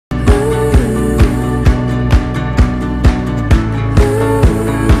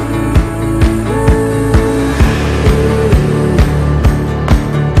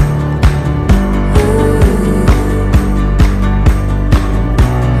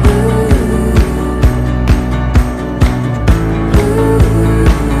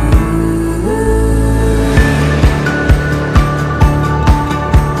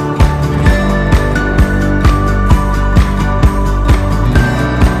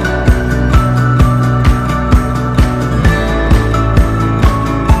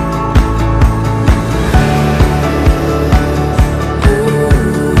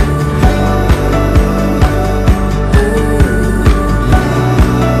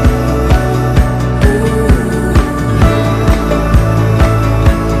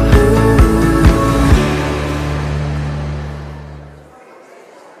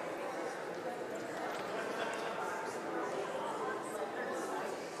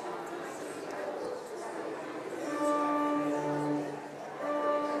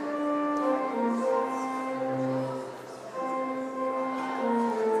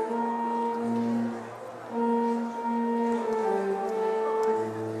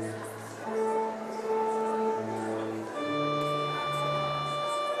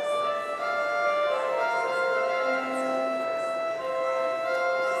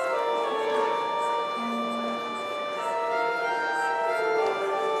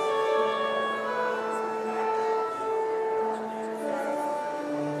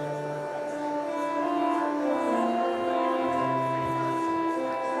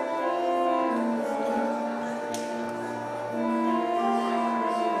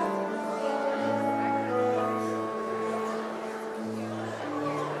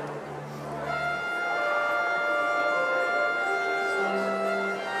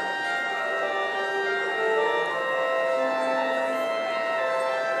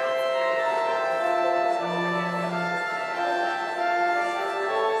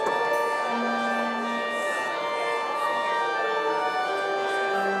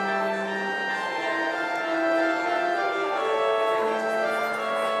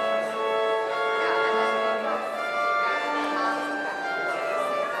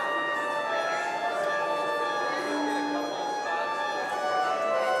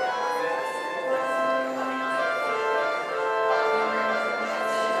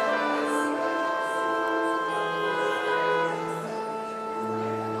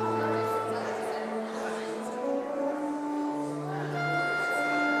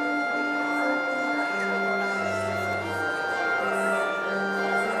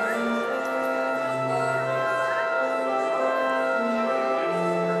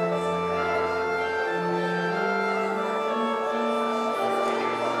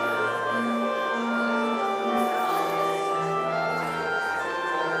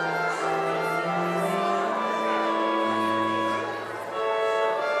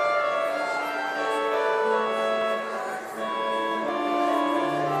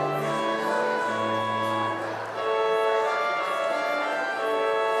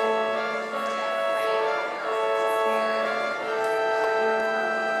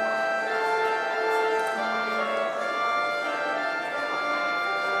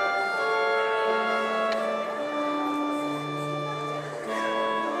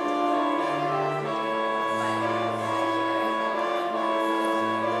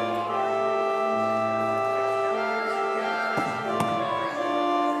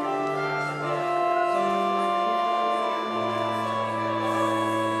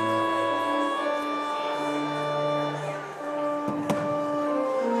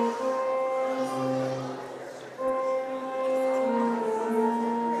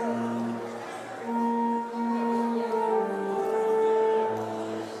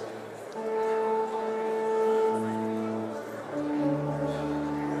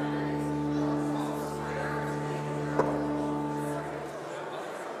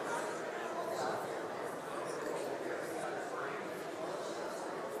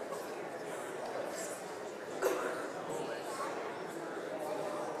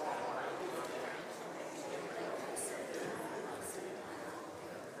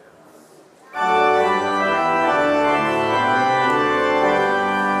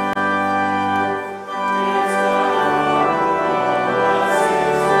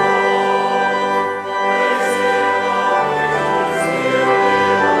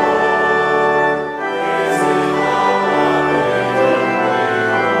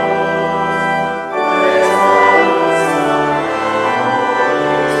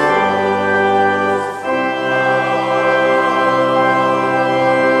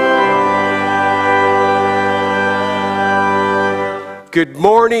Good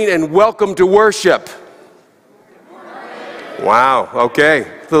morning and welcome to worship. Wow, okay,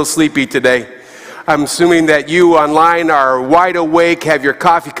 a little sleepy today. I'm assuming that you online are wide awake, have your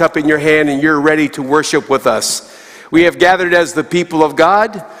coffee cup in your hand, and you're ready to worship with us. We have gathered as the people of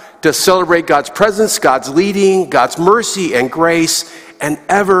God to celebrate God's presence, God's leading, God's mercy and grace, and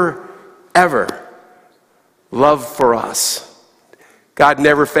ever love for us. God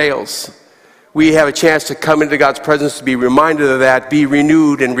never fails. We have a chance to come into God's presence, to be reminded of that, be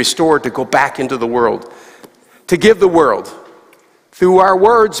renewed and restored, to go back into the world, to give the world, through our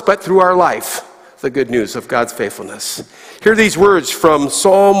words, but through our life, the good news of God's faithfulness. Hear these words from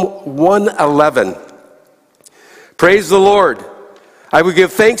Psalm 111. Praise the Lord. I will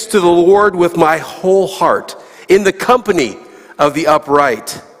give thanks to the Lord with my whole heart, in the company of the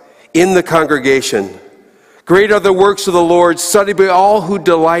upright, in the congregation. Great are the works of the Lord, studied by all who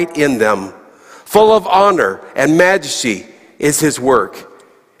delight in them. Full of honor and majesty is his work,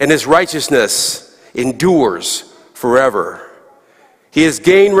 and his righteousness endures forever. He has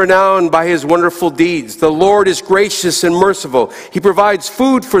gained renown by his wonderful deeds. The Lord is gracious and merciful. He provides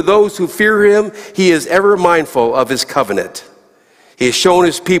food for those who fear him. He is ever mindful of his covenant. He has shown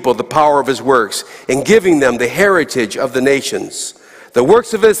his people the power of his works, in giving them the heritage of the nations. The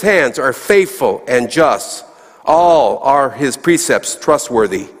works of his hands are faithful and just. All are his precepts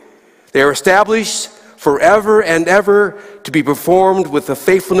trustworthy. They are established forever and ever, to be performed with the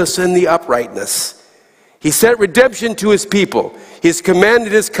faithfulness and the uprightness. He sent redemption to his people. He has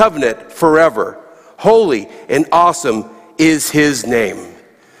commanded his covenant forever. Holy and awesome is his name.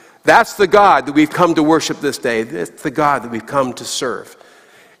 That's the God that we've come to worship this day. That's the God that we've come to serve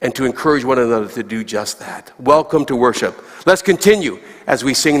and to encourage one another to do just that. Welcome to worship. Let's continue as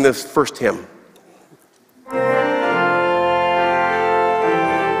we sing this first hymn. Thank you.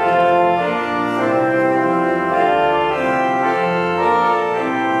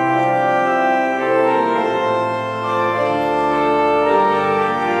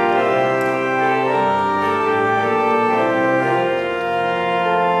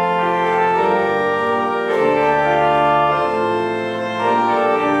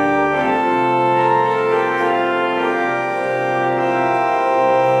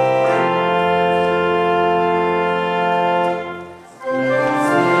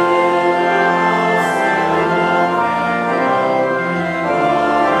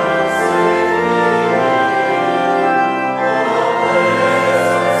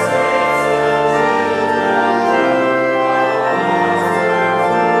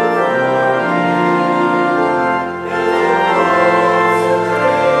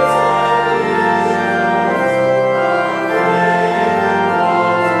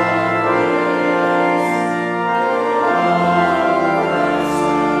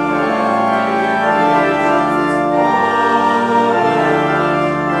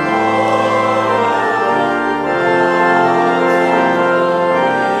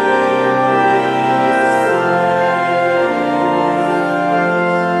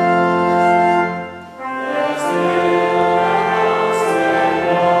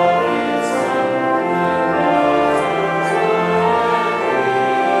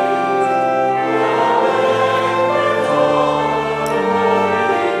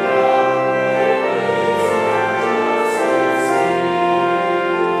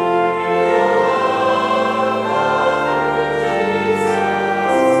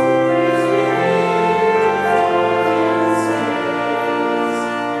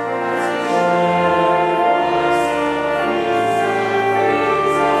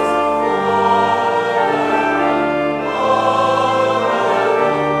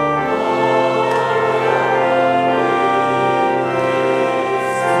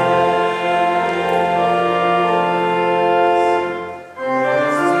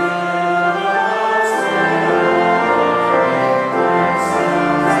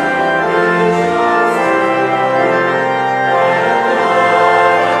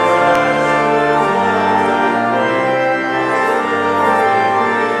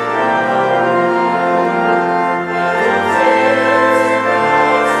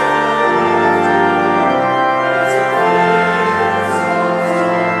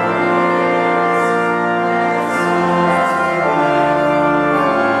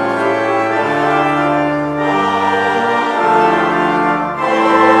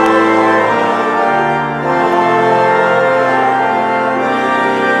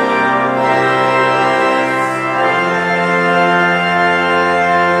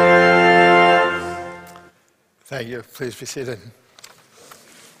 Please be seated.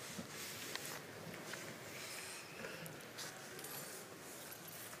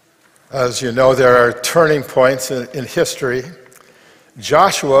 As you know, there are turning points in history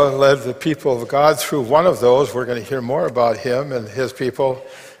Joshua led the people of God through one of those. We're going to hear more about him and his people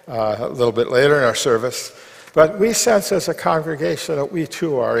a little bit later in our service. But we sense as a congregation that we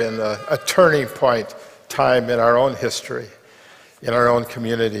too are in a turning point time in our own history, in our own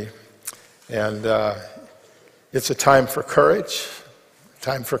community. And it's a time for courage, a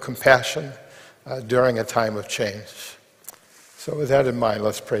time for compassion during a time of change. So with that in mind,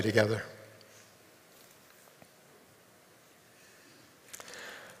 let's pray together.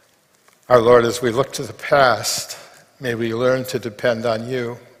 Our Lord, as we look to the past, may we learn to depend on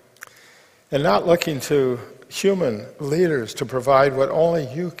you and not looking to human leaders to provide what only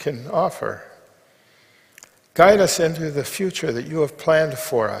you can offer. Guide us into the future that you have planned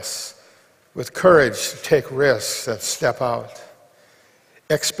for us with courage to take risks and step out,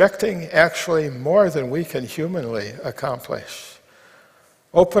 expecting actually more than we can humanly accomplish.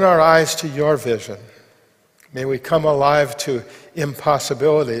 Open our eyes to your vision. May we come alive to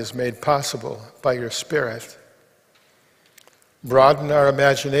impossibilities made possible by your Spirit. Broaden our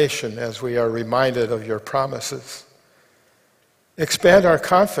imagination as we are reminded of your promises. Expand our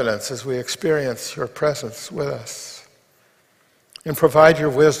confidence as we experience your presence with us. And provide your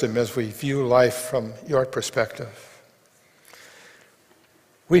wisdom as we view life from your perspective.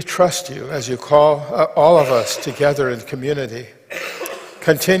 We trust you as you call all of us together in community.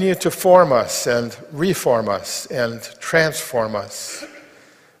 Continue to form us and reform us and transform us.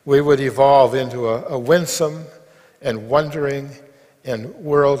 We would evolve into a winsome and wondering and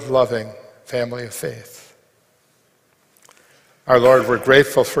world-loving family of faith. Our Lord, we're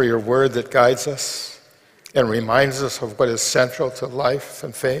grateful for your word that guides us and reminds us of what is central to life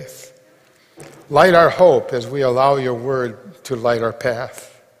and faith. Light our hope as we allow your word to light our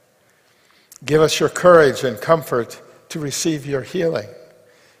path. Give us your courage and comfort to receive your healing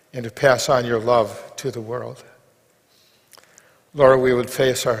and to pass on your love to the world. Lord, we would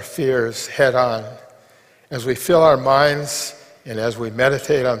face our fears head on as we fill our minds and as we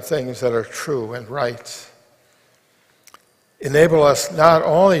meditate on things that are true and right. Enable us not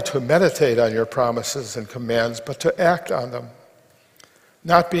only to meditate on your promises and commands, but to act on them,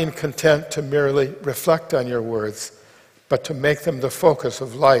 not being content to merely reflect on your words, but to make them the focus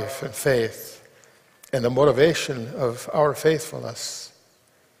of life and faith and the motivation of our faithfulness.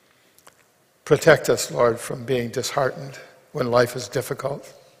 Protect us, Lord, from being disheartened when life is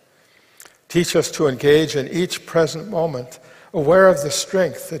difficult. Teach us to engage in each present moment, aware of the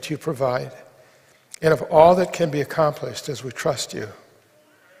strength that you provide and of all that can be accomplished as we trust you.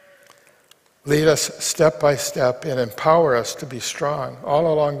 Lead us step by step and empower us to be strong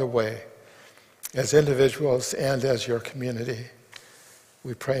all along the way as individuals and as your community.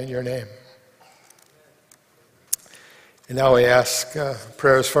 We pray in your name. And now we ask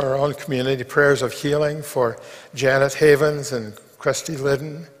prayers for our own community, prayers of healing for Janet Havens and Christy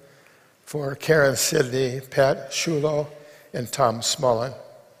Liddon, for Karen Sidney, Pat Shulo, and Tom Smullen.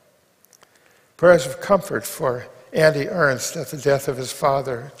 Prayers of comfort for Andy Ernst at the death of his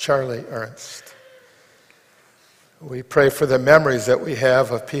father, Charlie Ernst. We pray for the memories that we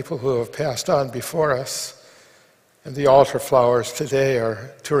have of people who have passed on before us. And the altar flowers today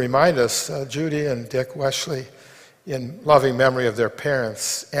are to remind us, Judy and Dick Wesley, in loving memory of their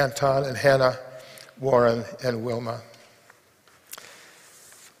parents, Anton and Hannah, Warren and Wilma.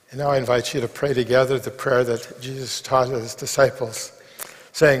 And now I invite you to pray together the prayer that Jesus taught his disciples,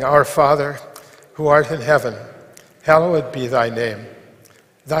 saying, Our Father, who art in heaven, hallowed be thy name.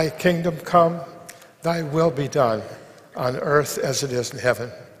 Thy kingdom come, thy will be done, on earth as it is in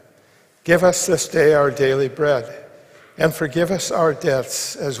heaven. Give us this day our daily bread, and forgive us our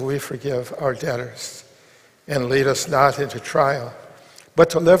debts as we forgive our debtors. And lead us not into trial, but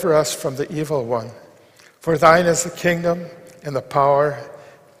deliver us from the evil one. For thine is the kingdom, and the power,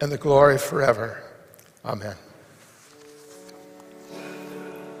 and the glory forever. Amen.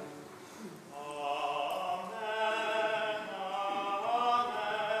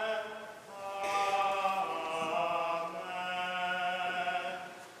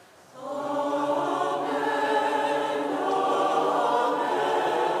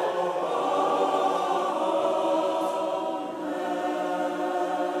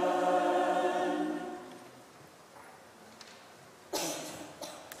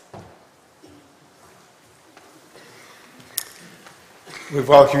 We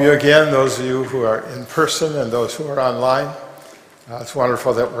welcome you again, those of you who are in person and those who are online. It's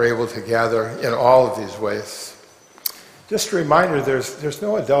wonderful that we're able to gather in all of these ways. Just a reminder, there's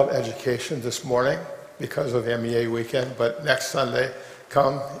no adult education this morning because of MEA weekend, but next Sunday,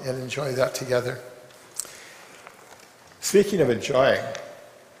 come and enjoy that together. Speaking of enjoying,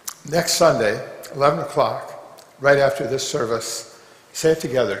 next Sunday, 11 o'clock, right after this service, Say it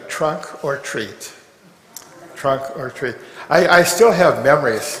together, trunk or treat. Trunk or treat. I still have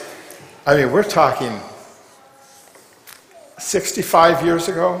memories. I mean, we're talking 65 years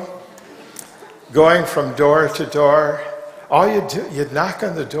ago, going from door to door. All you'd do, you'd knock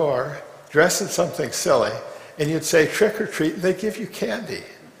on the door, dress in something silly, and you'd say trick or treat, and they'd give you candy.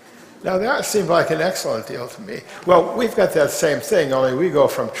 Now that seemed like an excellent deal to me. Well, we've got that same thing, only we go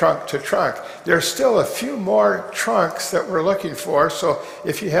from trunk to trunk. There's still a few more trunks that we're looking for, so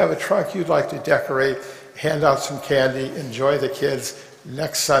if you have a trunk you'd like to decorate, hand out some candy, enjoy the kids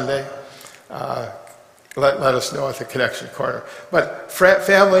next Sunday, let us know at the Connection Corner. But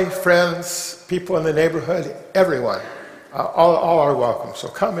family, friends, people in the neighborhood, everyone, all are welcome. So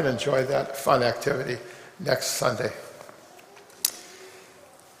come and enjoy that fun activity next Sunday.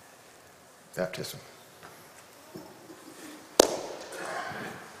 Baptism.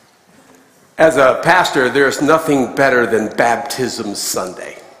 As a pastor, there's nothing better than Baptism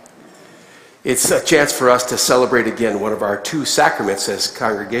Sunday. It's a chance for us to celebrate again one of our two sacraments as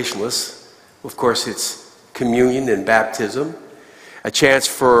Congregationalists. Of course, it's communion and baptism. A chance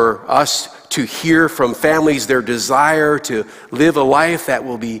for us to hear from families their desire to live a life that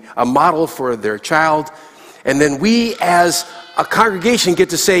will be a model for their child. And then we as a congregation get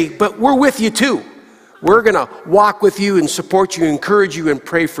to say, but we're with you too. We're going to walk with you and support you, encourage you, and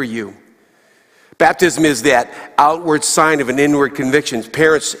pray for you. Baptism is that outward sign of an inward conviction.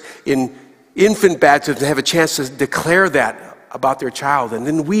 Parents in infant baptism have a chance to declare that about their child. And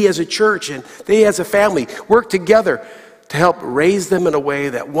then we as a church and they as a family work together to help raise them in a way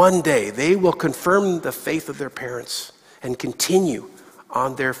that one day they will confirm the faith of their parents and continue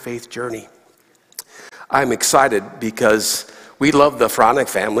on their faith journey. I'm excited because we love the Fronick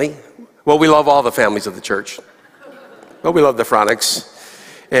family. Well, we love all the families of the church. But we love the Fronicks.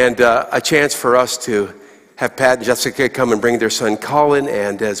 And a chance for us to have Pat and Jessica come and bring their son Colin,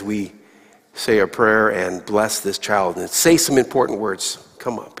 and as we say a prayer and bless this child and say some important words,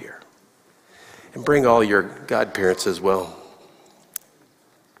 come up here. And bring all your godparents as well.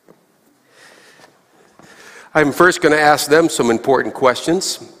 I'm first going to ask them some important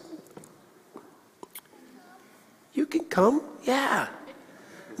questions. You can come? Yeah.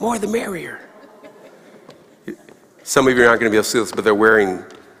 More the merrier. Some of you aren't going to be able to see this, but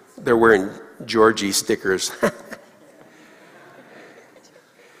they're wearing Georgie stickers.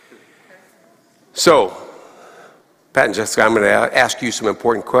 So, Pat and Jessica, I'm going to ask you some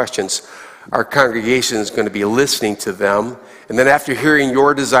important questions. Our congregation is going to be listening to them. And then after hearing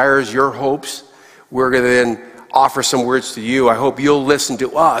your desires, your hopes, we're going to then offer some words to you. I hope you'll listen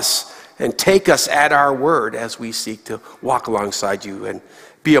to us and take us at our word as we seek to walk alongside you and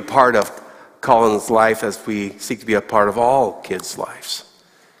be a part of Colin's life as we seek to be a part of all kids' lives.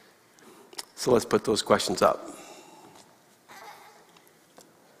 So let's put those questions up.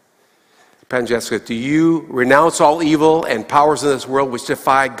 Pat and Jessica, do you renounce all evil and powers in this world which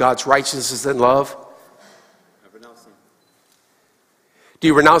defy God's righteousness and love? I renounce them. Do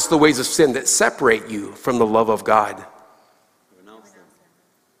you renounce the ways of sin that separate you from the love of God? I renounce them.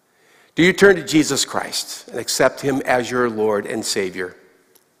 Do you turn to Jesus Christ and accept him as your Lord and Savior?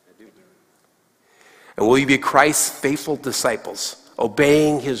 I do. And will you be Christ's faithful disciples,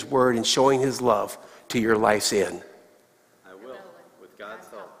 obeying his word and showing his love to your life's end? I will, with God's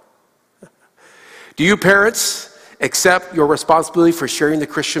help. Do you parents accept your responsibility for sharing the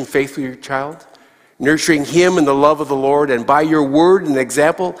Christian faith with your child, nurturing him in the love of the Lord, and by your word and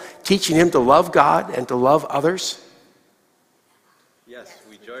example, teaching him to love God and to love others? Yes,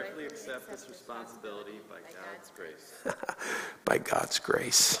 we joyfully accept this responsibility by God's grace. By God's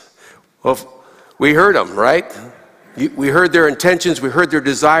grace. Well, we heard them, right? We heard their intentions, we heard their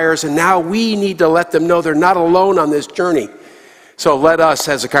desires, and now we need to let them know they're not alone on this journey. So let us,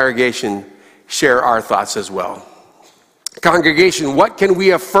 as a congregation, share our thoughts as well. Congregation, what can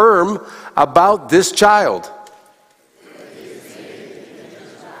we affirm about this child?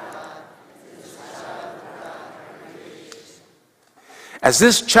 As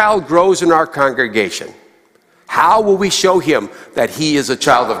this child grows in our congregation, how will we show him that he is a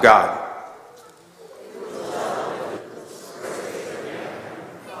child of God?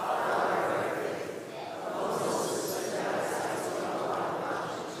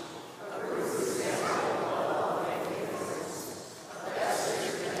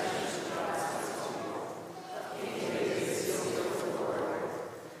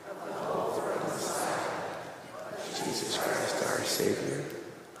 Savior,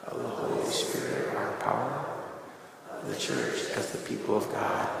 of the Holy Spirit, our power, the church as the people of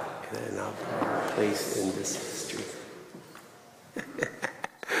God, and of our place in this history.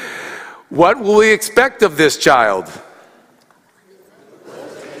 What will we expect of this child?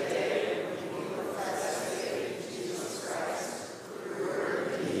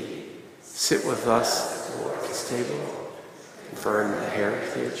 sit with us at the Lord's table, confirm the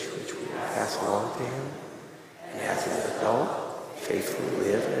heritage which we will pass along to him, and as an adult,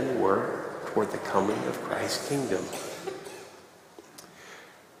 faithfully live and work toward the coming of Christ's kingdom.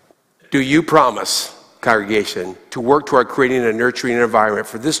 Do you promise, congregation, to work toward creating a nurturing environment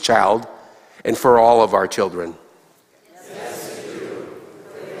for this child and for all of our children? Yes, we do.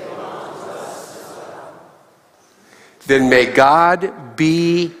 Then may God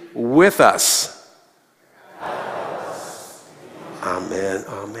be with us. Amen,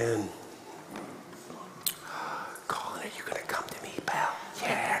 amen. Colin, are you going to come to me, pal?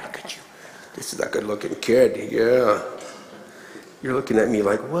 Yeah, look at you. This is a good-looking kid, yeah. You're looking at me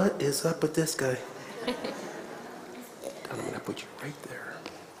like, what is up with this guy? I'm going to put you right there.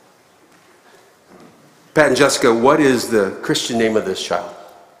 Pat and Jessica, what is the Christian name of this child?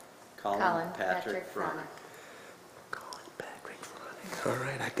 Colin Patrick Fronick. Colin Patrick Fronick. All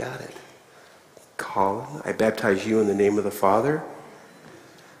right, I got it. Colin, I baptize you in the name of the Father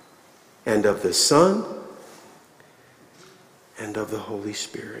and of the Son and of the Holy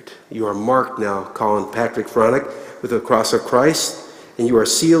Spirit. You are marked now, Colin Patrick Fronick, with the cross of Christ, and you are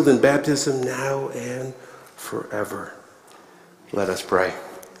sealed in baptism now and forever. Let us pray.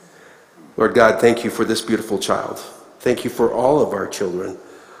 Lord God, thank you for this beautiful child. Thank you for all of our children.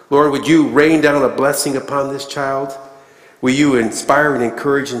 Lord, would you rain down a blessing upon this child? Will you inspire and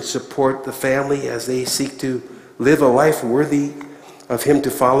encourage and support the family as they seek to live a life worthy of him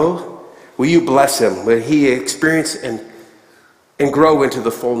to follow? Will you bless him? Will he experience and grow into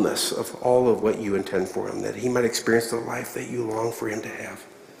the fullness of all of what you intend for him, that he might experience the life that you long for him to have?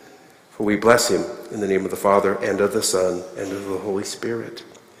 For we bless him in the name of the Father and of the Son and of the Holy Spirit.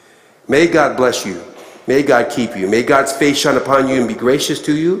 May God bless you. May God keep you. May God's face shine upon you and be gracious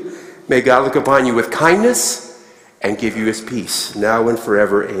to you. May God look upon you with kindness and give you his peace, now and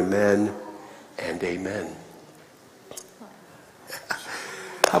forever. Amen and amen.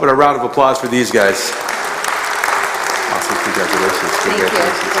 How about a round of applause for these guys? Awesome. Congratulations.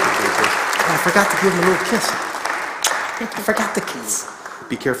 Congratulations. Oh, I forgot to give them a little kiss. I forgot the kiss.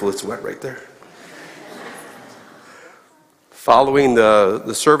 Be careful, it's wet right there. Following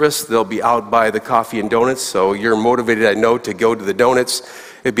the service, they'll be out by the coffee and donuts, so you're motivated, I know, to go to the donuts.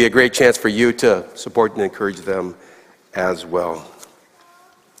 It'd be a great chance for you to support and encourage them as well.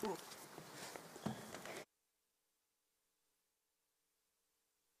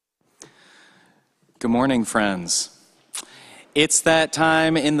 Good morning, friends. It's that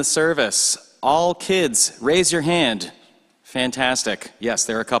time in the service. All kids, raise your hand. Fantastic. Yes,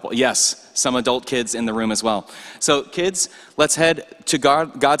 there are a couple. Yes, some adult kids in the room as well. So kids, let's head to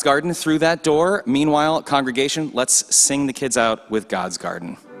God's Garden through that door. Meanwhile, congregation, let's sing the kids out with God's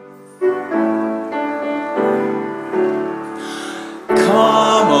Garden.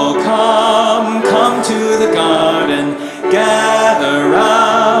 Come, oh come, come to the garden, gather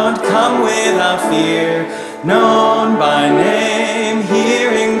round, come without fear, known by name,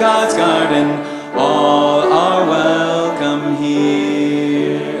 here in God's garden, all are welcome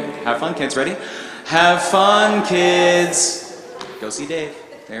here. Have fun, kids, ready? Have fun, kids. Go see Dave.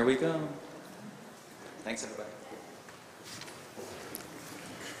 There we go. Thanks, everybody.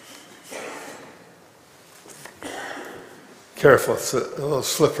 Careful, it's a little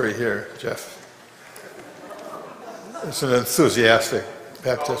slippery here, Jeff. It's an enthusiastic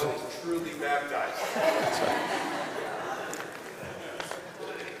baptism. Truly baptized.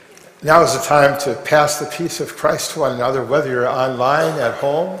 Now is the time to pass the peace of Christ to one another, whether you're online, at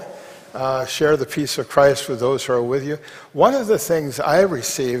home. Share the peace of Christ with those who are with you. One of the things I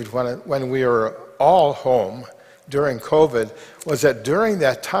received when we were all home during COVID was that during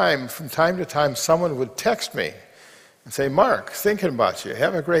that time, from time to time, someone would text me and say, Mark, thinking about you,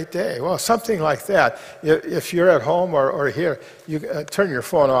 have a great day. Well, something like that. If you're at home or here, you turn your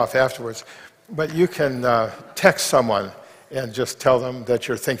phone off afterwards, but you can text someone and just tell them that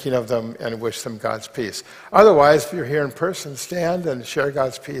you're thinking of them and wish them God's peace. Otherwise, if you're here in person, stand and share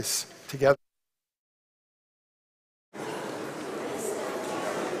God's peace together.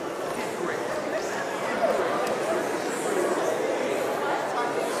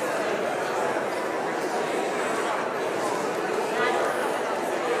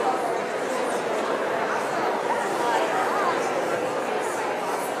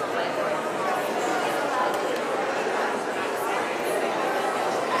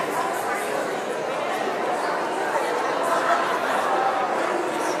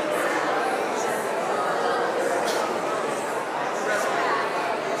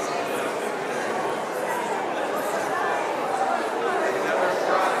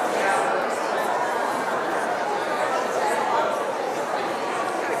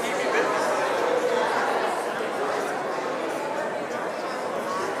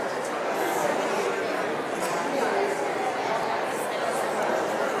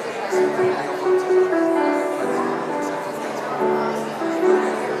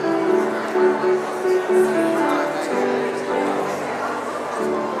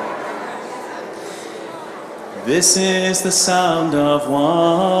 This is the sound of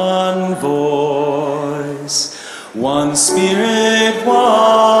one voice, one Spirit,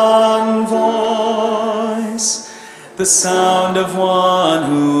 one voice, the sound of one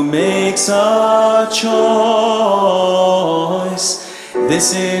who makes a choice.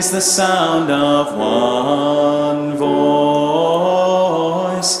 This is the sound of one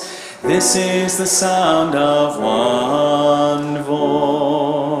voice. This is the sound of one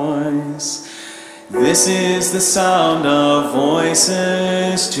voice. This is the sound of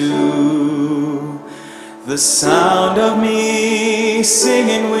voices too. The sound of me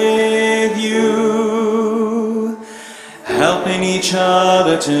singing with you, helping each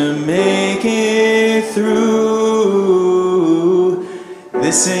other to make it through.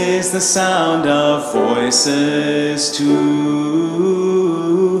 This is the sound of voices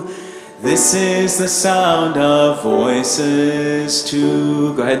too. This is the sound of voices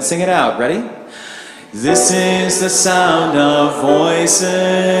too. Go ahead and sing it out. Ready? This is the sound of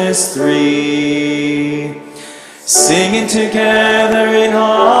voices three, singing together in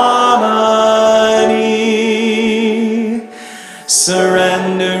harmony,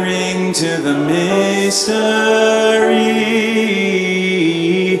 surrendering to the mystery.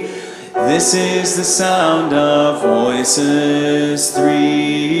 This is the sound of voices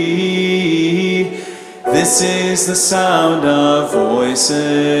three. This is the sound of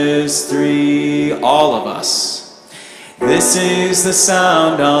voices three. All of us. This is the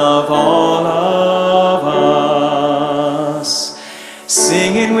sound of all of us,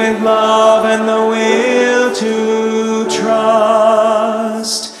 singing with love and the will to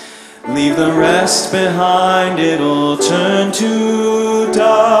trust. Leave the rest behind, it'll turn to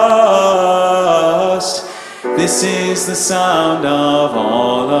dust. This is the sound of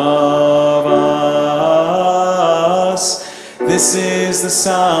all of us. This is the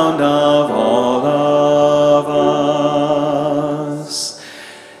sound of all of us.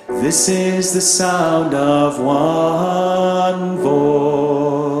 This is the sound of one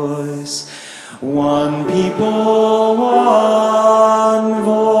voice, one people, one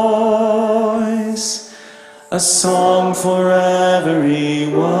voice, a song for every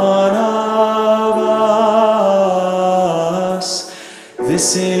one of us.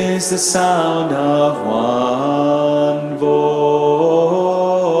 This is the sound of one voice.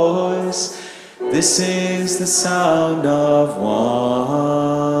 This is the sound of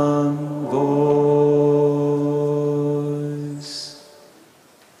one voice.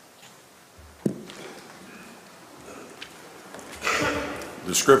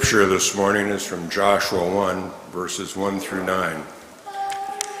 The scripture this morning is from Joshua 1, verses 1 through 9.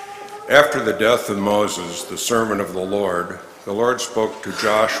 After the death of Moses, the servant of the Lord spoke to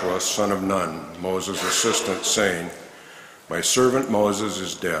Joshua, son of Nun, Moses' assistant, saying, My servant Moses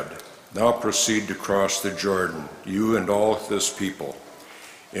is dead. Now proceed to cross the Jordan, you and all this people,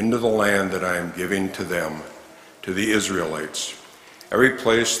 into the land that I am giving to them, to the Israelites. Every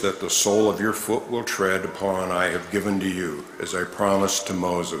place that the sole of your foot will tread upon I have given to you, as I promised to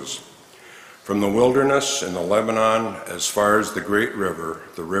Moses. From the wilderness in the Lebanon as far as the great river,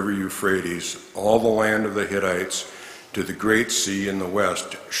 the river Euphrates, all the land of the Hittites, to the great sea in the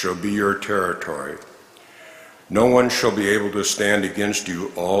west shall be your territory. No one shall be able to stand against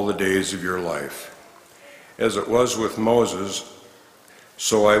you all the days of your life. As it was with Moses,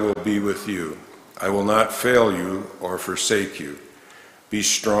 so I will be with you. I will not fail you or forsake you. Be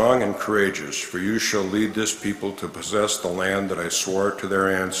strong and courageous, for you shall lead this people to possess the land that I swore to their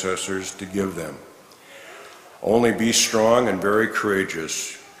ancestors to give them. Only be strong and very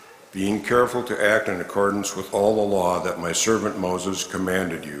courageous, being careful to act in accordance with all the law that my servant Moses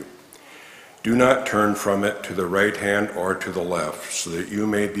commanded you. Do not turn from it to the right hand or to the left, so that you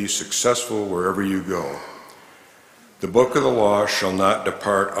may be successful wherever you go. The book of the law shall not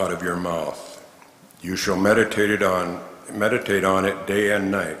depart out of your mouth. You shall meditate on it day and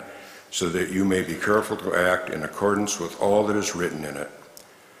night, so that you may be careful to act in accordance with all that is written in it.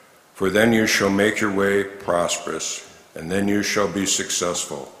 For then you shall make your way prosperous, and then you shall be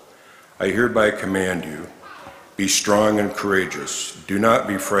successful. I hereby command you, be strong and courageous. Do not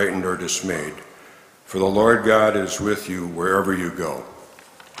be frightened or dismayed, for the Lord God is with you wherever you go.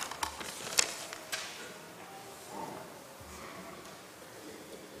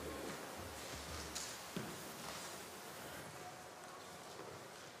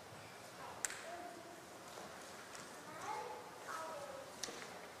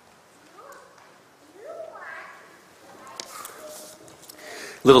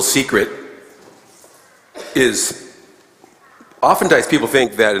 Little secret is oftentimes people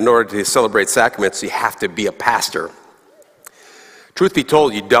think that in order to celebrate sacraments, you have to be a pastor. Truth be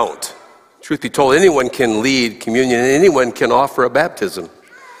told, you don't. Truth be told, anyone can lead communion and anyone can offer a baptism.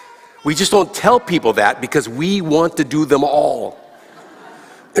 We just don't tell people that because we want to do them all.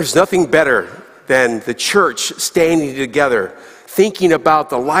 There's nothing better than the church standing together, thinking about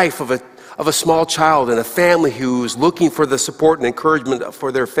the life of a small child and a family who's looking for the support and encouragement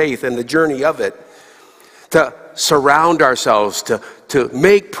for their faith and the journey of it. To surround ourselves, to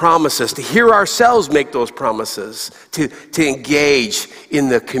make promises, to hear ourselves make those promises, to engage in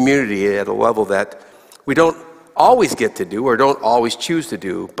the community at a level that we don't always get to do or don't always choose to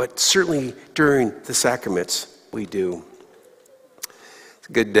do, but certainly during the sacraments we do. It's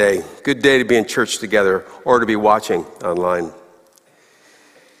a good day. Good day to be in church together or to be watching online.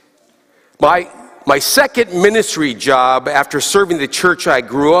 My second ministry job after serving the church I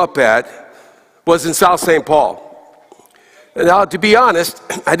grew up at was in South St. Paul. Now, to be honest,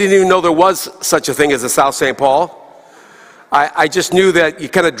 I didn't even know there was such a thing as a South St. Paul. I just knew that you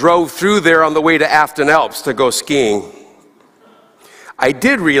kind of drove through there on the way to Afton Alps to go skiing. I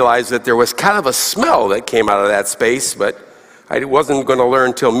did realize that there was kind of a smell that came out of that space, but I wasn't going to learn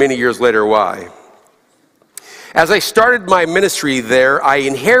until many years later why. As I started my ministry there, I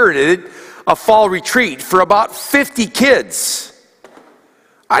inherited a fall retreat for about 50 kids.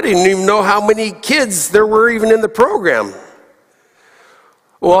 I didn't even know how many kids there were even in the program.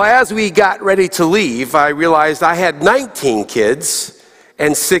 Well, as we got ready to leave, I realized I had 19 kids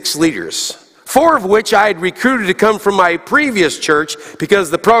and 6 leaders, 4 of which I had recruited to come from my previous church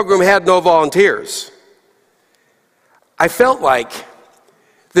because the program had no volunteers. I felt like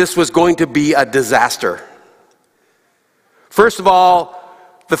this was going to be a disaster. First of all,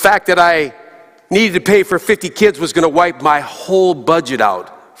 the fact that I needed to pay for 50 kids was going to wipe my whole budget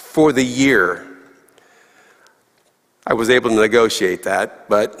out for the year. I was able to negotiate that,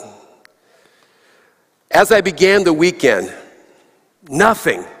 but as I began the weekend,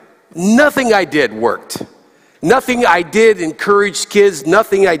 nothing I did worked. Nothing I did encouraged kids.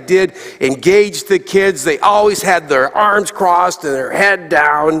 Nothing I did engaged the kids. They always had their arms crossed and their head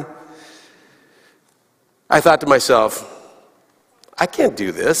down. I thought to myself, I can't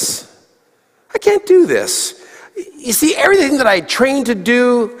do this. I can't do this. You see, everything that I trained to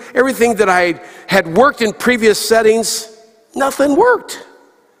do, everything that I had worked in previous settings, nothing worked.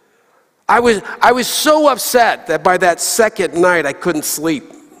 I was so upset that by that second night I couldn't sleep.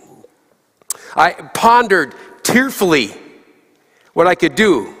 I pondered tearfully what I could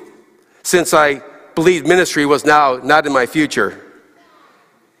do since I believed ministry was now not in my future.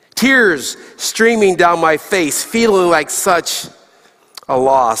 Tears streaming down my face, feeling like such a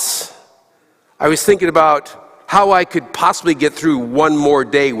loss. I was thinking about how I could possibly get through one more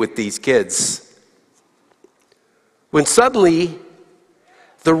day with these kids. When suddenly,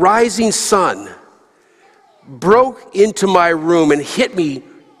 the rising sun broke into my room and hit me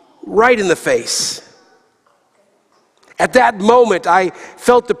right in the face. At that moment, I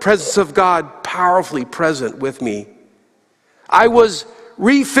felt the presence of God powerfully present with me. I was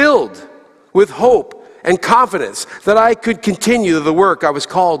refilled with hope and confidence that I could continue the work I was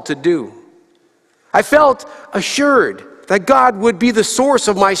called to do. I felt assured that God would be the source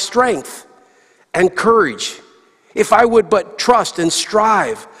of my strength and courage if I would but trust and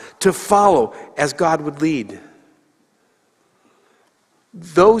strive to follow as God would lead.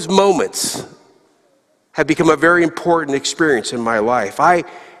 Those moments have become a very important experience in my life. I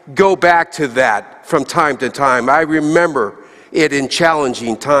go back to that from time to time. I remember it in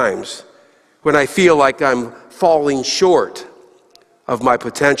challenging times when I feel like I'm falling short of my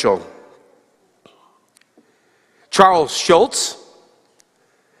potential. Charles Schulz,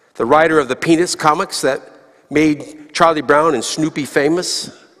 the writer of the Peanuts comics that made Charlie Brown and Snoopy famous,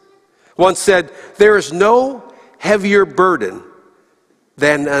 once said, "There is no heavier burden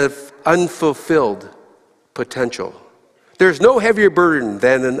than an unfulfilled potential." There's no heavier burden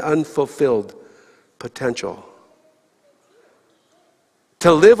than an unfulfilled potential.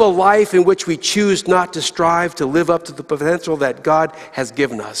 To live a life in which we choose not to strive to live up to the potential that God has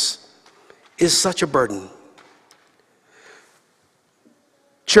given us is such a burden.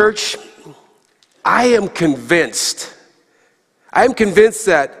 Church, I am convinced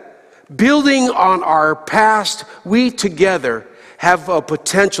that building on our past, we together have a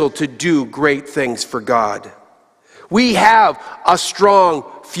potential to do great things for God. We have a strong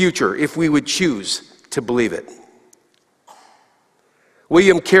future if we would choose to believe it.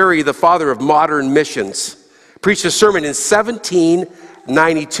 William Carey, the father of modern missions, preached a sermon in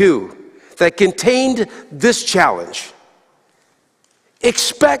 1792 that contained this challenge: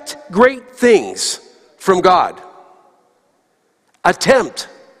 expect great things from God. Attempt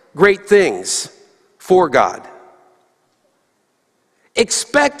great things for God.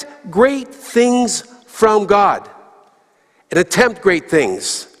 expect great things from God and attempt great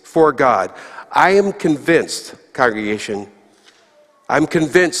things for God. I am convinced, congregation, I'm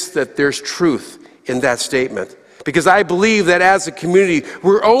convinced that there's truth in that statement, because I believe that as a community,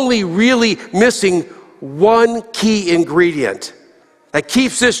 we're only really missing one key ingredient that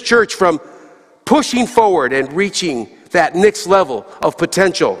keeps this church from pushing forward and reaching that next level of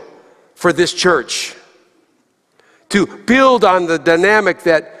potential for this church. To build on the dynamic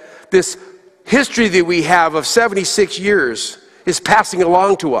that this history that we have of 76 years is passing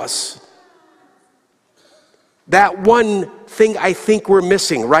along to us. That one thing I think we're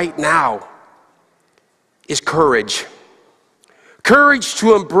missing right now is courage. Courage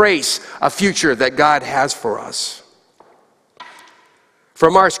to embrace a future that God has for us.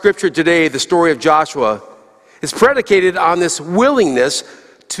 From our scripture today, the story of Joshua is predicated on this willingness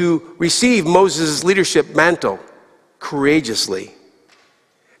to receive Moses' leadership mantle courageously.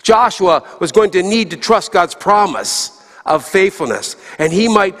 Joshua was going to need to trust God's promise of faithfulness, and he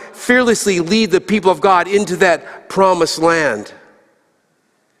might fearlessly lead the people of God into that promised land.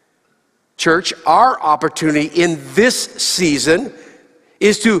 Church, our opportunity in this season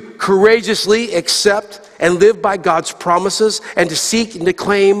is to courageously accept and live by God's promises and to seek and to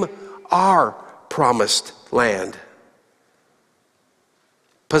claim our promised land.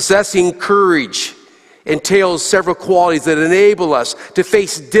 Possessing courage entails several qualities that enable us to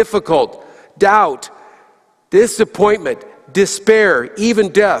face difficult, doubt, disappointment, despair, even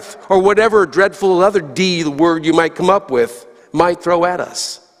death, or whatever dreadful other D word you might come up with might throw at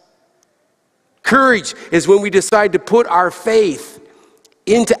us. Courage is when we decide to put our faith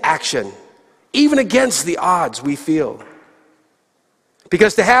into action, even against the odds we feel.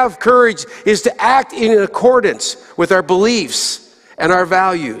 Because to have courage is to act in accordance with our beliefs and our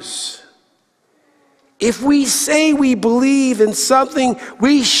values. If we say we believe in something,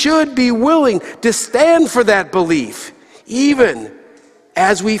 we should be willing to stand for that belief, even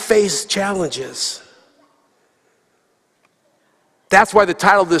as we face challenges. That's why the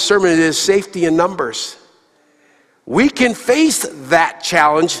title of this sermon is Safety in Numbers. We can face that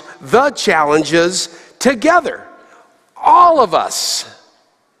challenge, the challenges, together. All of us,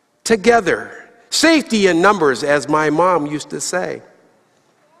 together. Safety in numbers, as my mom used to say.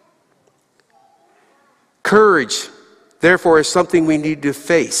 Courage, therefore, is something we need to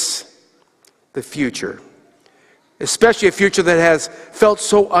face the future. Especially a future that has felt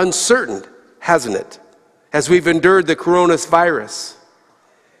so uncertain, hasn't it? As we've endured the coronavirus,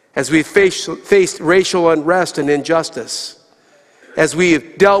 as we've faced racial unrest and injustice, as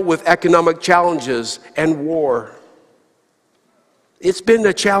we've dealt with economic challenges and war. It's been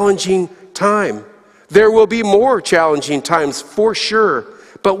a challenging time. There will be more challenging times for sure,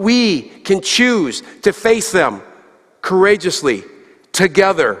 but we can choose to face them courageously,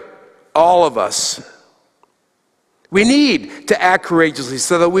 together, all of us. We need to act courageously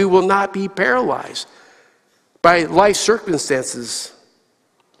so that we will not be paralyzed by life circumstances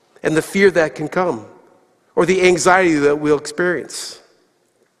and the fear that can come, or the anxiety that we'll experience.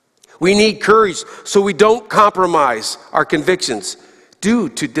 We need courage so we don't compromise our convictions due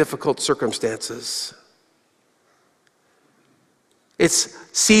to difficult circumstances. It's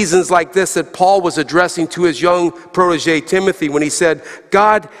seasons like this that Paul was addressing to his young protege Timothy when he said,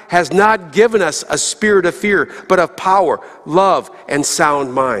 God has not given us a spirit of fear, but of power, love, and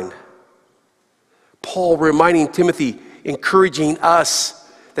sound mind. Paul reminding Timothy, encouraging us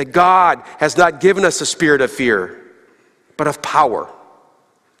that God has not given us a spirit of fear, but of power,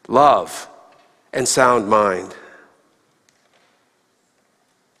 love, and sound mind.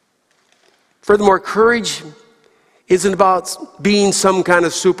 Furthermore, courage isn't about being some kind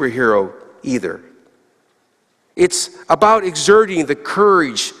of superhero either. It's about exerting the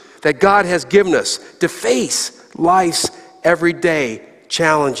courage that God has given us to face life's everyday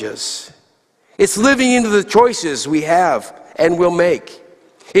challenges. It's living into the choices we have and will make.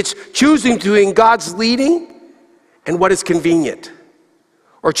 It's choosing between God's leading and what is convenient,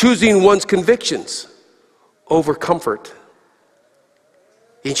 or choosing one's convictions over comfort.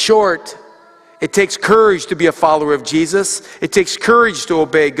 In short, it takes courage to be a follower of Jesus. It takes courage to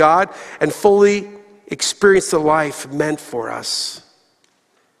obey God and fully experience the life meant for us,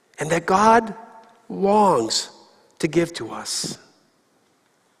 and that God longs to give to us.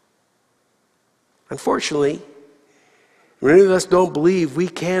 Unfortunately, many of us don't believe we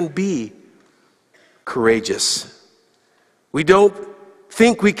can be courageous. We don't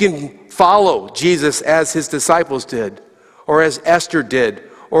think we can follow Jesus as his disciples did, or as Esther did,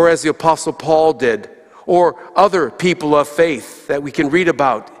 or as the Apostle Paul did, or other people of faith that we can read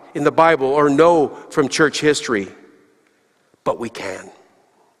about in the Bible or know from church history. but we can.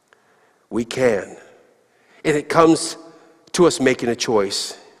 We can. And it comes to us making a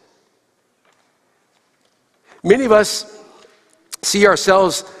choice. Many of us see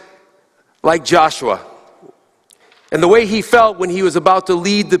ourselves like Joshua and the way he felt when he was about to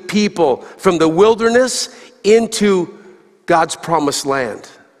lead the people from the wilderness into God's promised land.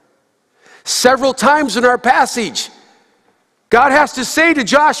 Several times in our passage, God has to say to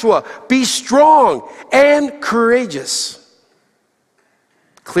Joshua, be strong and courageous.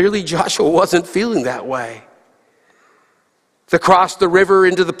 Clearly, Joshua wasn't feeling that way. To cross the river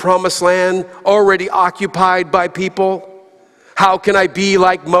into the promised land, already occupied by people. How can I be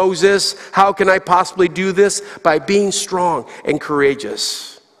like Moses? How can I possibly do this? By being strong and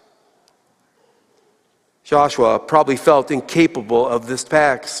courageous. Joshua probably felt incapable of this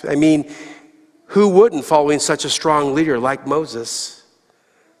task. I mean, who wouldn't following such a strong leader like Moses?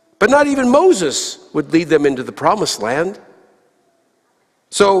 But not even Moses would lead them into the promised land.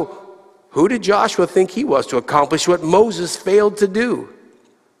 So, who did Joshua think he was to accomplish what Moses failed to do?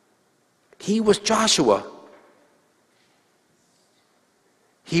 He was Joshua.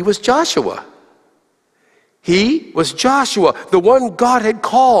 He was Joshua. He was Joshua, the one God had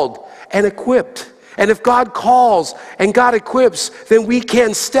called and equipped. And if God calls and God equips, then we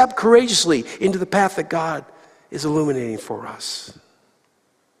can step courageously into the path that God is illuminating for us.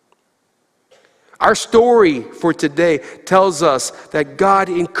 Our story for today tells us that God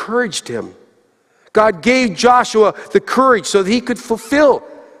encouraged him. God gave Joshua the courage so that he could fulfill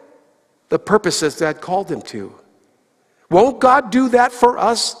the purposes that called him to. Won't God do that for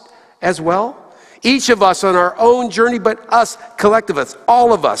us as well? Each of us on our own journey, but us, collective us,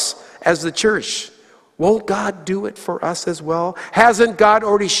 all of us as the church. Won't God do it for us as well? Hasn't God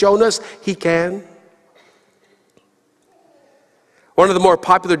already shown us he can? One of the more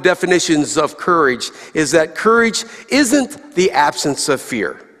popular definitions of courage is that courage isn't the absence of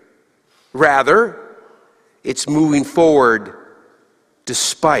fear. Rather, it's moving forward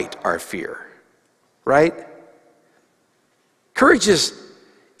despite our fear. Right? Courage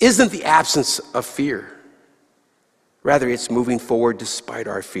isn't the absence of fear. Rather, it's moving forward despite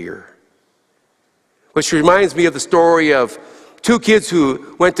our fear. Which reminds me of the story of two kids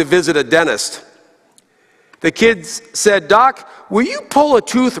who went to visit a dentist. The kids said, "Doc, will you pull a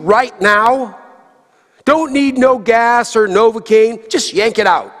tooth right now? Don't need no gas or Novocaine, just yank it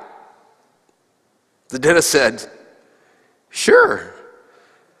out." The dentist said, "Sure.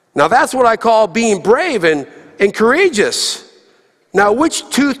 Now that's what I call being brave and courageous. Now which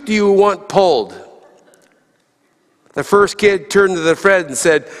tooth do you want pulled?" The first kid turned to the friend and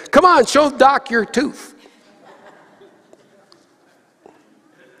said, "Come on, show Doc your tooth."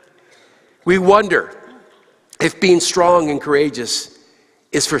 We wonder if being strong and courageous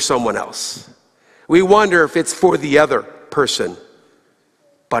is for someone else. We wonder if it's for the other person,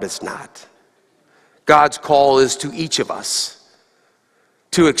 but it's not. God's call is to each of us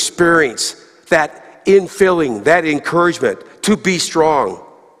to experience that infilling, that encouragement, to be strong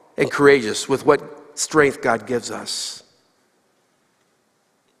and courageous with what strength God gives us.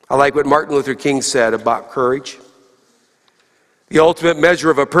 I like what Martin Luther King said about courage. The ultimate measure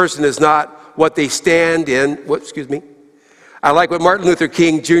of a person is not what they stand in. I like what Martin Luther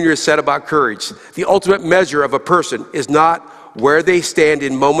King Jr. said about courage. The ultimate measure of a person is not where they stand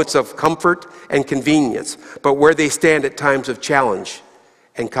in moments of comfort and convenience, but where they stand at times of challenge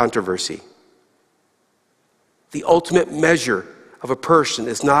and controversy. The ultimate measure of a person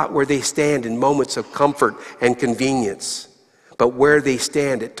is not where they stand in moments of comfort and convenience, but where they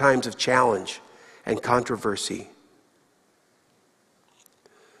stand at times of challenge and controversy.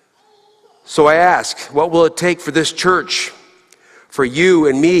 So I ask, what will it take for this church, for you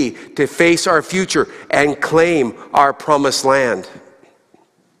and me, to face our future and claim our promised land?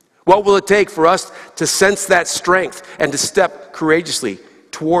 What will it take for us to sense that strength and to step courageously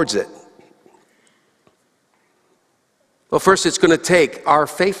towards it? Well, first, it's going to take our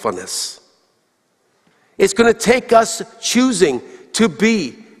faithfulness. It's going to take us choosing to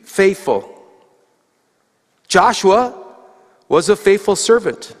be faithful. Joshua was a faithful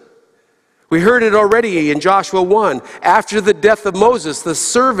servant. We heard it already in Joshua 1. After the death of Moses, the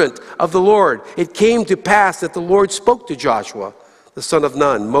servant of the Lord, it came to pass that the Lord spoke to Joshua, the son of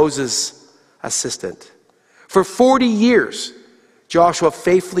Nun, Moses' assistant. For 40 years, Joshua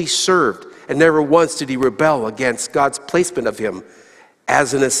faithfully served, and never once did he rebel against God's placement of him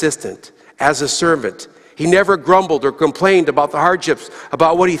as an assistant, as a servant. He never grumbled or complained about the hardships,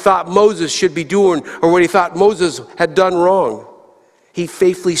 about what he thought Moses should be doing or what he thought Moses had done wrong. He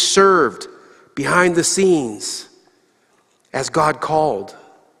faithfully served behind the scenes as God called.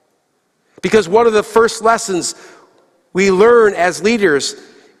 Because one of the first lessons we learn as leaders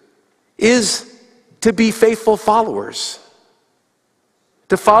is to be faithful followers,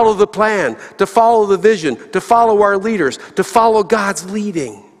 to follow the plan, to follow the vision, to follow our leaders, to follow God's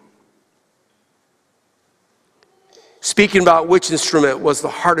leading. Speaking about which instrument was the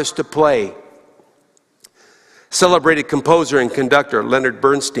hardest to play, celebrated composer and conductor Leonard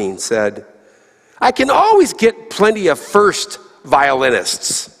Bernstein said, "I can always get plenty of first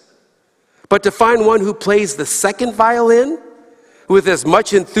violinists, but to find one who plays the second violin with as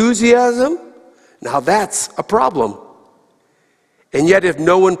much enthusiasm, now that's a problem. And yet if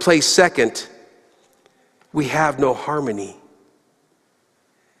no one plays second, we have no harmony."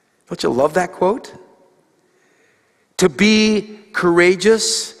 Don't you love that quote? To be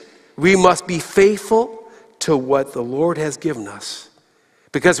courageous, we must be faithful to what the Lord has given us.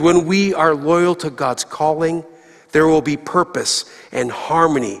 Because when we are loyal to God's calling, there will be purpose and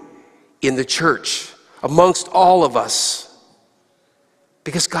harmony in the church, amongst all of us.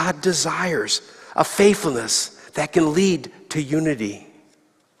 Because God desires a faithfulness that can lead to unity.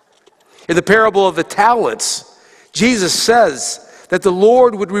 In the parable of the talents, Jesus says that the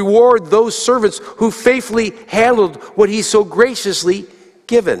Lord would reward those servants who faithfully handled what He so graciously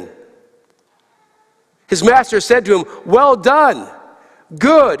given. His master said to him, "Well done,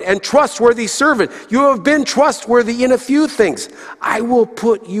 good and trustworthy servant. You have been trustworthy in a few things. I will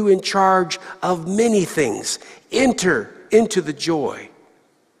put you in charge of many things. Enter into the joy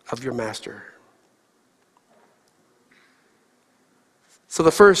of your master." So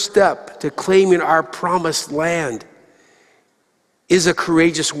the first step to claiming our promised land is a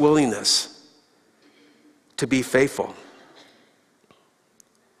courageous willingness to be faithful.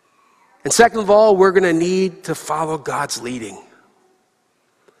 And second of all, we're going to need to follow God's leading.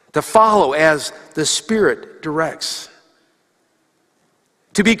 To follow as the Spirit directs.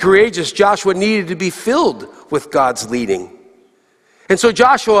 To be courageous, Joshua needed to be filled with God's leading. And so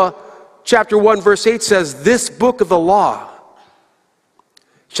Joshua chapter 1 verse 8 says, "This book of the law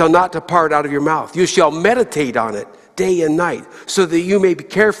shall not depart out of your mouth. You shall meditate on it day and night, so that you may be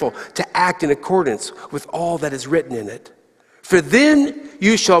careful to act in accordance with all that is written in it. For then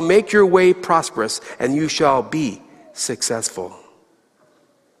you shall make your way prosperous, and you shall be successful."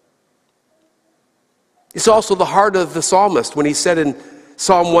 It's also the heart of the psalmist when he said in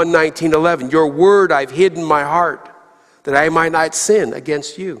Psalm 119:11, "Your word I've hid in my heart, that I might not sin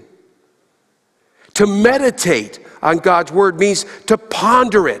against you." To meditate on God's word means to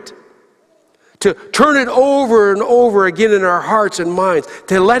ponder it, to turn it over and over again in our hearts and minds,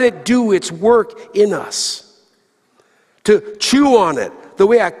 to let it do its work in us, to chew on it the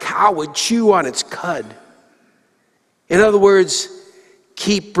way a cow would chew on its cud. In other words,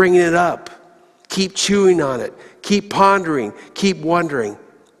 keep bringing it up, keep chewing on it, keep pondering, keep wondering,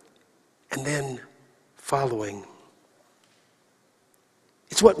 and then following.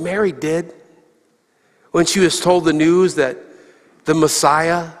 It's what Mary did when she was told the news that the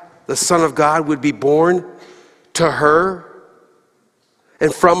Messiah, the Son of God, would be born to her,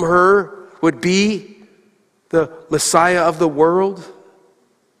 and from her would be the Messiah of the world.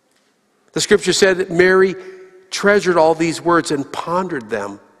 The scripture said that Mary treasured all these words and pondered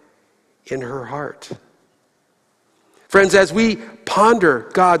them in her heart. Friends, as we ponder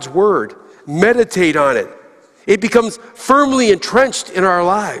God's word, meditate on it, it becomes firmly entrenched in our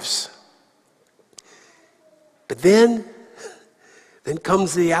lives. But then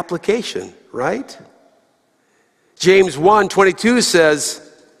comes the application, right? James 1:22 says,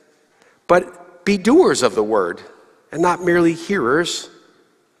 "But be doers of the word, and not merely hearers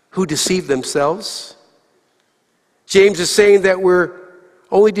who deceive themselves." James is saying that we're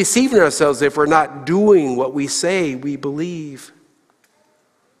only deceiving ourselves if we're not doing what we say we believe.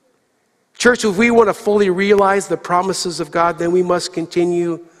 Church, if we want to fully realize the promises of God, then we must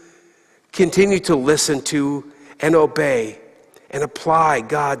continue to listen to and obey and apply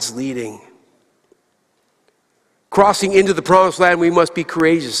God's leading. Crossing into the promised land, we must be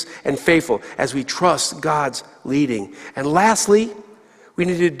courageous and faithful as we trust God's leading. And lastly,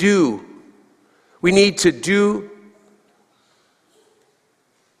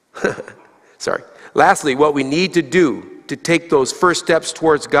 Lastly, what we need to do to take those first steps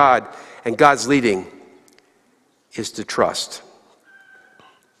towards God and God's leading is to trust.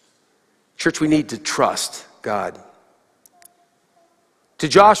 Church, we need to trust God. To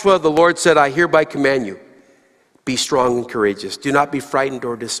Joshua, the Lord said, "I hereby command you, be strong and courageous. Do not be frightened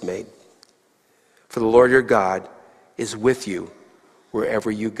or dismayed. For the Lord your God is with you wherever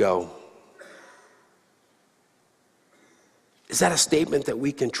you go." Is that a statement that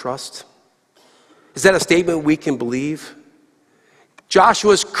we can trust? Is that a statement we can believe?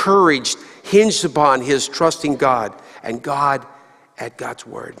 Joshua's courage hinged upon his trusting God and God at God's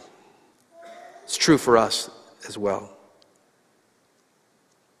word. It's true for us as well.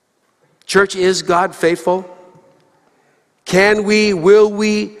 Church, is God faithful? Will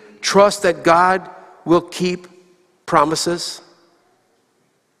we trust that God will keep promises?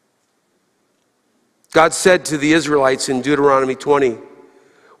 God said to the Israelites in Deuteronomy 20,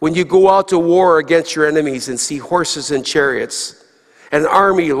 when you go out to war against your enemies and see horses and chariots, an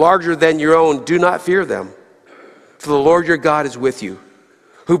army larger than your own, do not fear them. For the Lord your God is with you,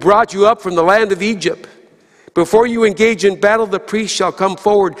 who brought you up from the land of Egypt. Before you engage in battle, the priest shall come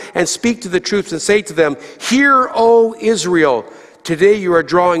forward and speak to the troops and say to them, hear, O Israel, today you are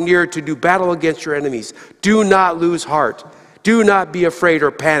drawing near to do battle against your enemies. Do not lose heart. Do not be afraid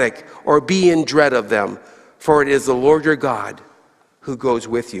or panic or be in dread of them. For it is the Lord your God who goes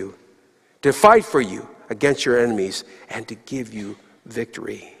with you to fight for you against your enemies and to give you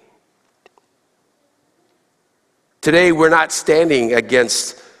victory. Today we're not standing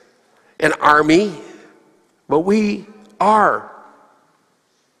against an army, but we are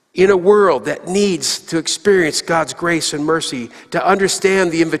in a world that needs to experience God's grace and mercy, to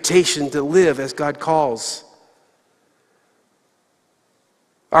understand the invitation to live as God calls.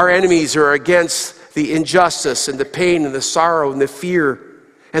 Our enemies are against the injustice and the pain and the sorrow and the fear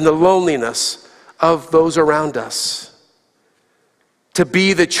and the loneliness of those around us. To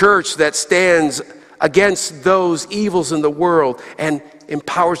be the church that stands against those evils in the world and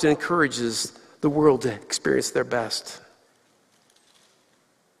empowers and encourages the world to experience their best.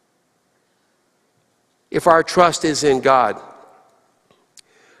 If our trust is in God,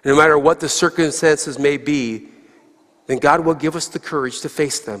 no matter what the circumstances may be, then God will give us the courage to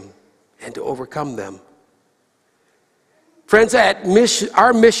face them and to overcome them. Friends,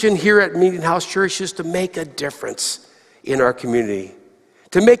 our mission here at Meeting House Church is to make a difference in our community,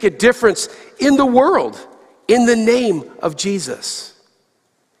 to make a difference in the world in the name of Jesus.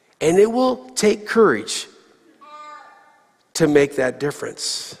 And it will take courage to make that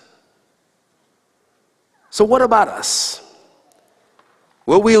difference. So what about us?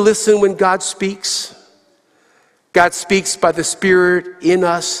 Will we listen when God speaks? God speaks by the Spirit in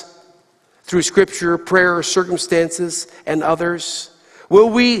us through Scripture, prayer, circumstances, and others. Will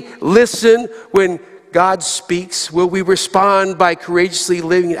we listen when God speaks? Will we respond by courageously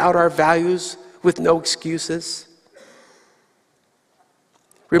living out our values with no excuses?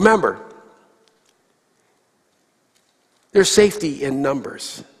 Remember, there's safety in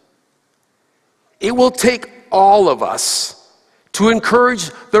numbers. It will take all of us to encourage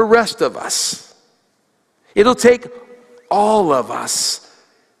the rest of us. It'll take all of us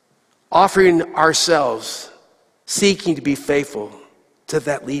offering ourselves, seeking to be faithful to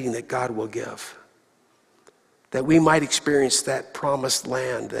that leading that God will give, that we might experience that promised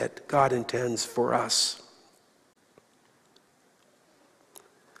land that God intends for us.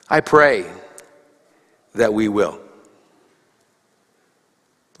 I pray that we will.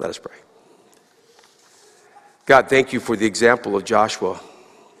 Let us pray. God, thank you for the example of Joshua.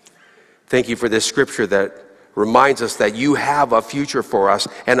 Thank you for this scripture that reminds us that you have a future for us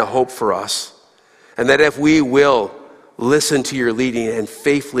and a hope for us. And that if we will listen to your leading and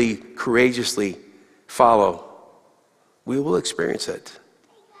faithfully, courageously follow, we will experience it.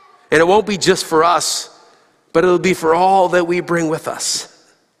 And it won't be just for us, but it'll be for all that we bring with us.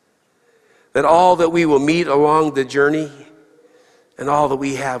 That all that we will meet along the journey and all that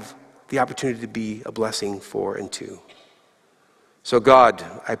we have the opportunity to be a blessing for and to. So God,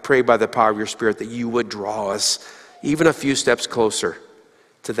 I pray by the power of your Spirit that you would draw us even a few steps closer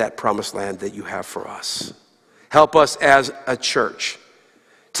to that promised land that you have for us. Help us as a church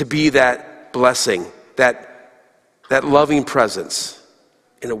to be that blessing, that loving presence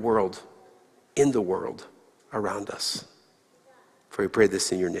in the world around us. For we pray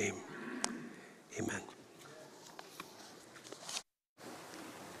this in your name. Amen.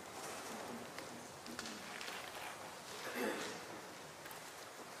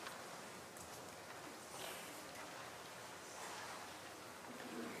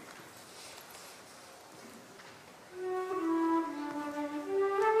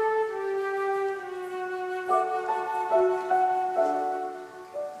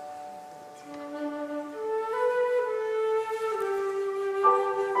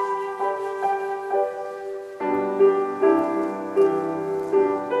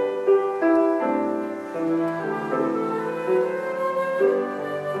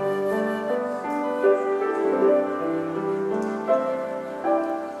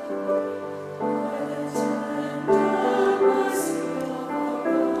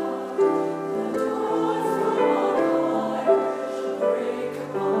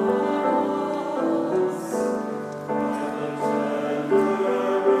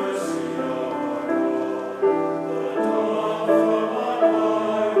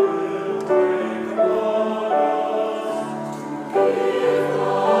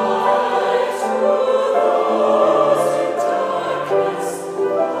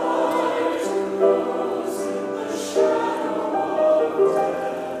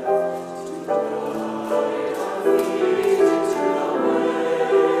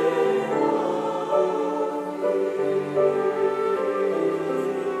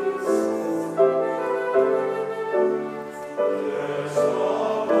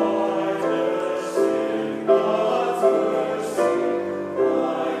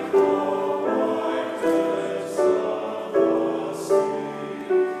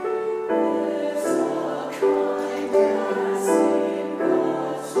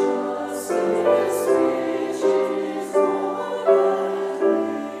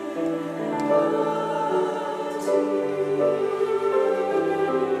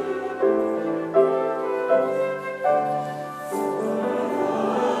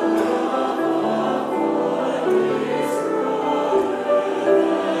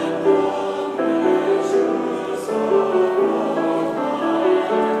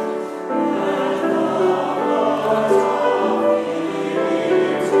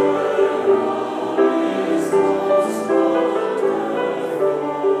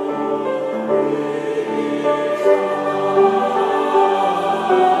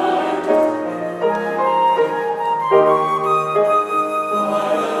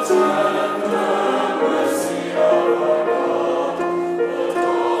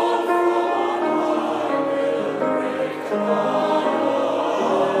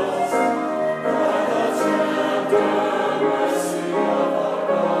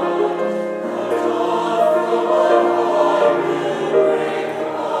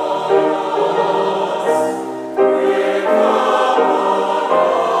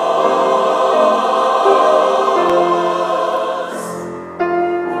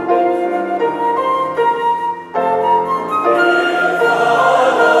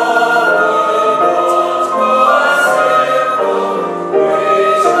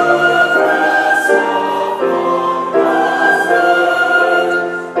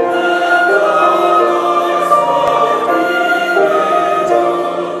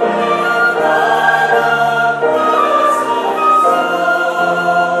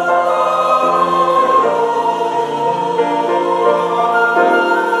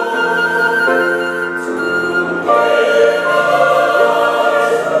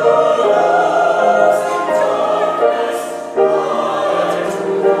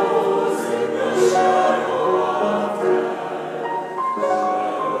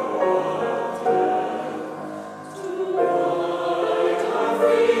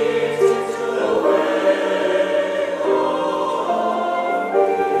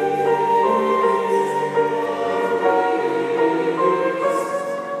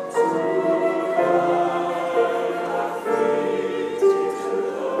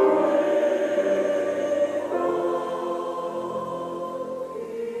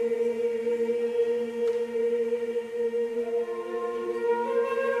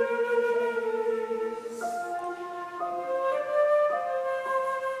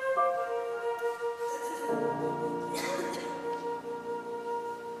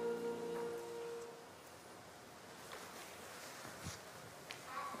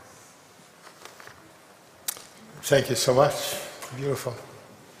 Thank you so much. Beautiful.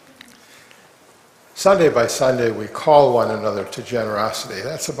 Sunday by Sunday, we call one another to generosity.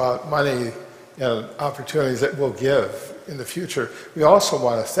 That's about money and opportunities that we'll give in the future. We also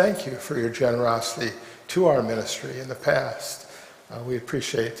want to thank you for your generosity to our ministry in the past. We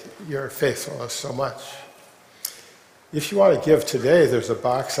appreciate your faithfulness so much. If you want to give today, there's a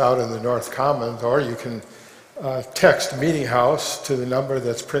box out in the North Commons, or you can text Meeting House to the number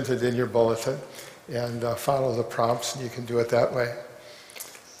that's printed in your bulletin and follow the prompts, and you can do it that way.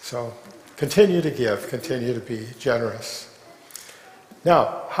 So continue to give, continue to be generous.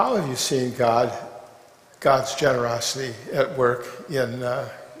 Now, how have you seen God's generosity at work in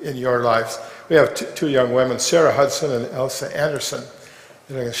your lives? We have two young women, Sarah Hudson and Elsa Anderson,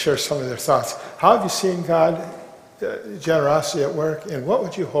 that are going to share some of their thoughts. How have you seen God generosity at work, and what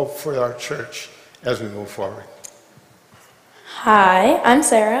would you hope for our church as we move forward? Hi, I'm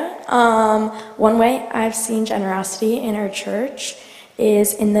Sarah. One way I've seen generosity in our church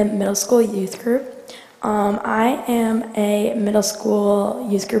is in the middle school youth group. I am a middle school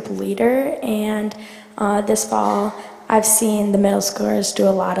youth group leader, and this fall I've seen the middle schoolers do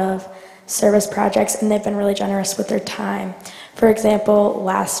a lot of service projects, and they've been really generous with their time. For example,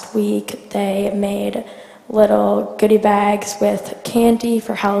 last week they made little goodie bags with candy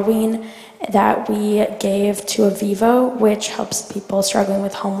for Halloween that we gave to Avivo, which helps people struggling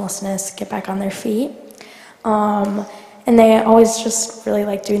with homelessness get back on their feet. And they always just really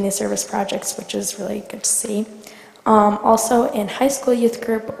like doing these service projects, which is really good to see. Also in high school youth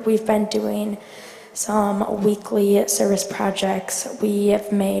group, we've been doing some weekly service projects. We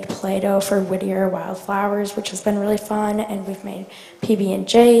have made Play-Doh for Whittier Wildflowers, which has been really fun, and we've made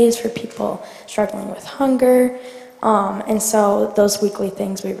PB&Js for people struggling with hunger. And so those weekly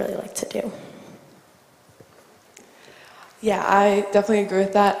things we really like to do. Yeah, I definitely agree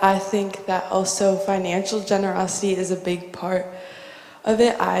with that. I think that also financial generosity is a big part of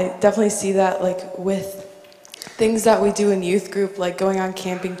it. I definitely see that like with things that we do in youth group, like going on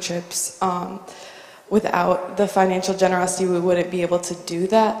camping trips. Without the financial generosity, we wouldn't be able to do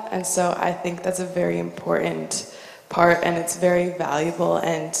that. And so I think that's a very important part, and it's very valuable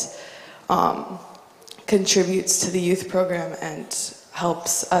and contributes to the youth program and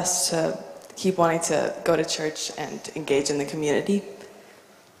helps us to keep wanting to go to church and engage in the community.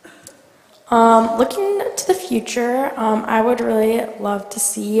 Looking to the future, I would really love to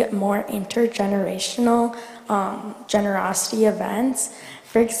see more intergenerational generosity events.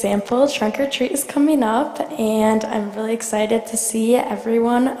 For example, Trunk or Treat is coming up, and I'm really excited to see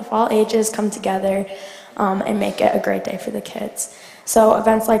everyone of all ages come together and make it a great day for the kids. So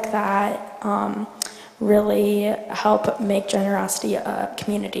events like that really help make generosity a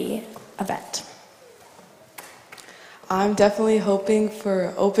community event. I'm definitely hoping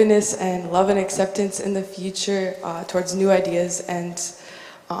for openness and love and acceptance in the future towards new ideas and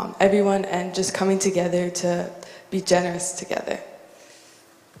everyone, and just coming together to be generous together.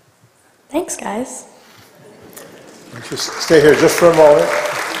 Thanks, guys. Just stay here just for a moment.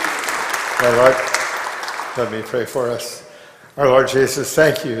 Our Lord, let me pray for us. Our Lord Jesus,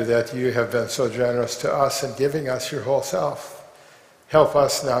 thank you that you have been so generous to us in giving us your whole self. Help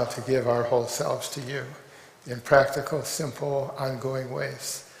us now to give our whole selves to you in practical, simple, ongoing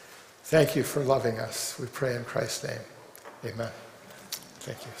ways. Thank you for loving us. We pray in Christ's name. Amen.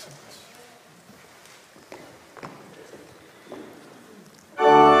 Thank you so much.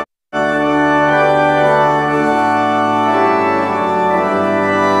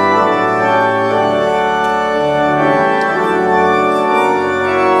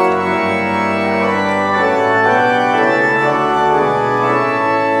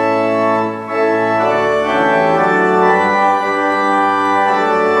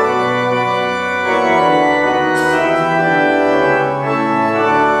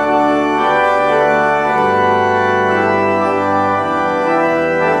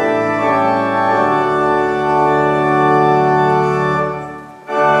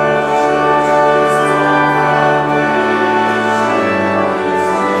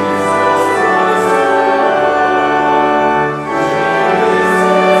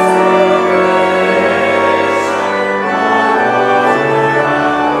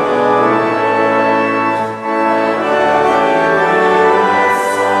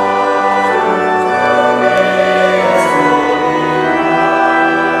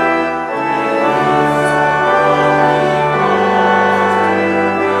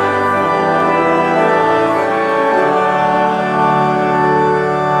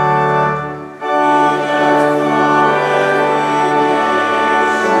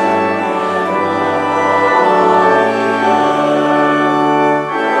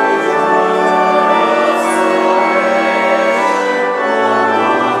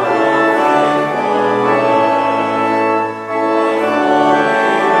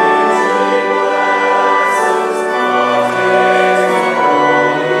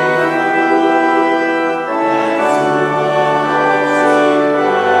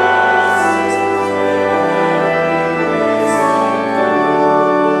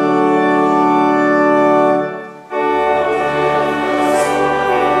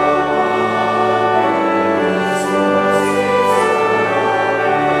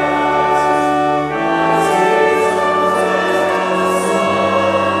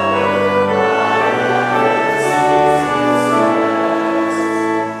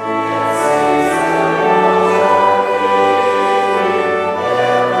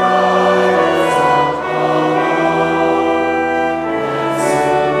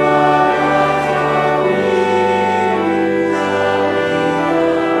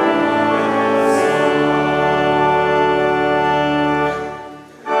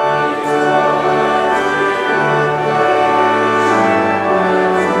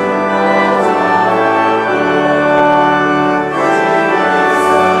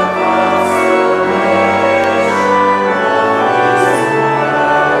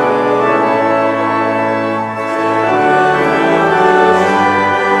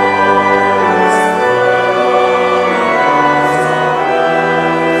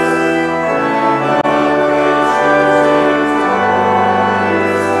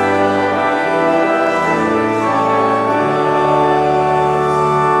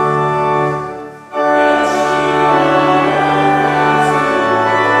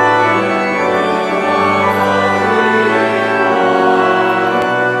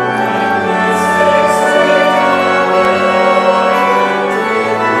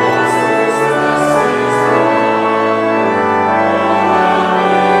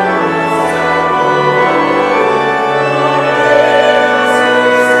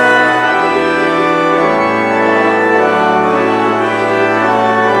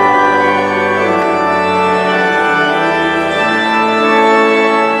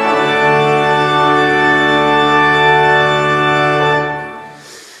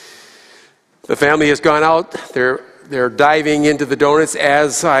 The family has gone out. They're diving into the donuts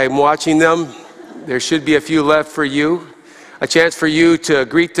as I'm watching them. There should be a few left for you. A chance for you to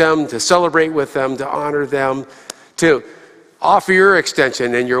greet them, to celebrate with them, to honor them, to offer your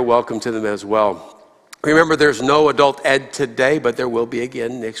extension and your welcome to them as well. Remember, there's no adult ed today, but there will be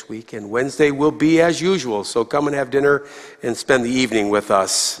again next week. And Wednesday will be as usual. So come and have dinner and spend the evening with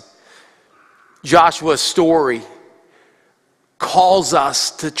us. Joshua's story calls us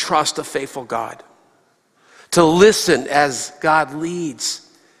to trust a faithful God, to listen as God leads,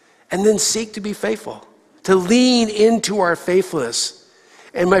 and then seek to be faithful, to lean into our faithfulness.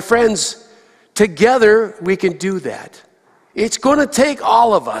 And my friends, together we can do that. It's going to take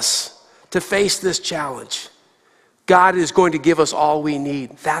all of us to face this challenge. God is going to give us all we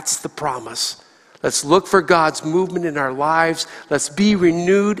need. That's the promise. Let's look for God's movement in our lives. Let's be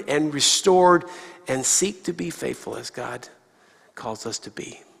renewed and restored and seek to be faithful as God calls us to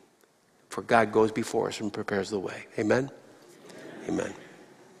be. For God goes before us and prepares the way. Amen? Amen.